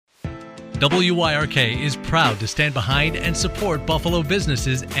WYRK is proud to stand behind and support Buffalo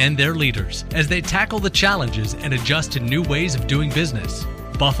businesses and their leaders as they tackle the challenges and adjust to new ways of doing business.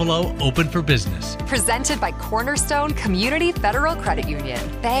 Buffalo Open for Business. Presented by Cornerstone Community Federal Credit Union.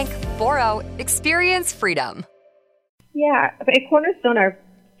 Bank 4-0. Experience freedom. Yeah, at Cornerstone, our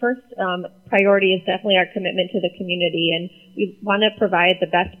first priority is definitely our commitment to the community, and we want to provide the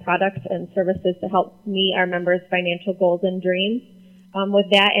best products and services to help meet our members' financial goals and dreams. With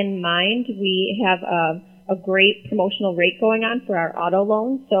that in mind, we have a great promotional rate going on for our auto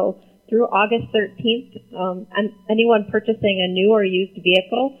loans. So through August 13th, anyone purchasing a new or used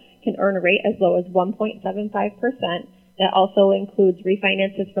vehicle can earn a rate as low as 1.75%. That also includes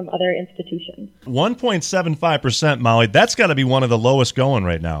refinances from other institutions. 1.75%, Molly. That's got to be one of the lowest going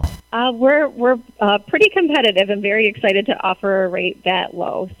right now. We're pretty competitive and very excited to offer a rate that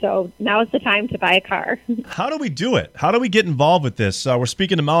low. So now is the time to buy a car. How do we do it? How do we get involved with this? We're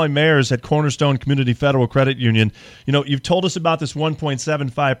speaking to Molly Mayers at Cornerstone Community Federal Credit Union. You know, you've told us about this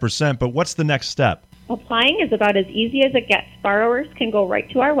 1.75%, but what's the next step? Applying is about as easy as it gets. Borrowers can go right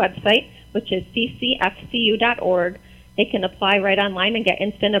to our website, which is ccfcu.org. They can apply right online and get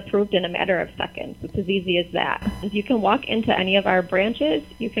instant approved in a matter of seconds. It's as easy as that. You can walk into any of our branches.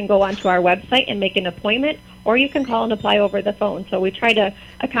 You can go onto our website and make an appointment, or you can call and apply over the phone. So we try to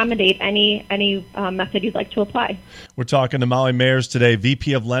accommodate any method you'd like to apply. We're talking to Molly Mayers today,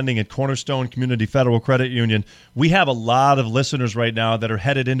 VP of Lending at Cornerstone Community Federal Credit Union. We have a lot of listeners right now that are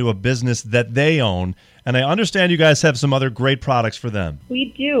headed into a business that they own, and I understand you guys have some other great products for them.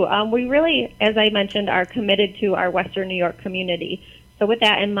 We do. We really, as I mentioned, are committed to our Western New York community. So with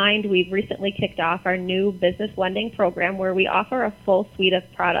that in mind, we've recently kicked off our new business lending program where we offer a full suite of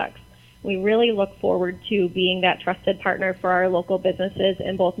products. We really look forward to being that trusted partner for our local businesses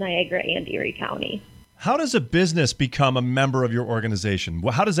in both Niagara and Erie County. How does a business become a member of your organization?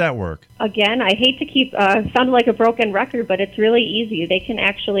 How does that work? Again, I hate to keep sound like a broken record, but it's really easy. They can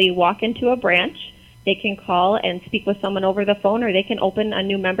actually walk into a branch. They can call and speak with someone over the phone, or they can open a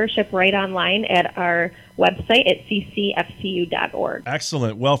new membership right online at our website at ccfcu.org.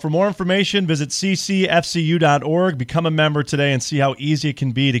 Excellent. Well, for more information, visit ccfcu.org. Become a member today and see how easy it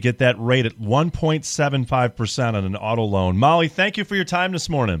can be to get that rate at 1.75% on an auto loan. Molly, thank you for your time this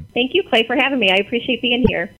morning. Thank you, Clay, for having me. I appreciate being here.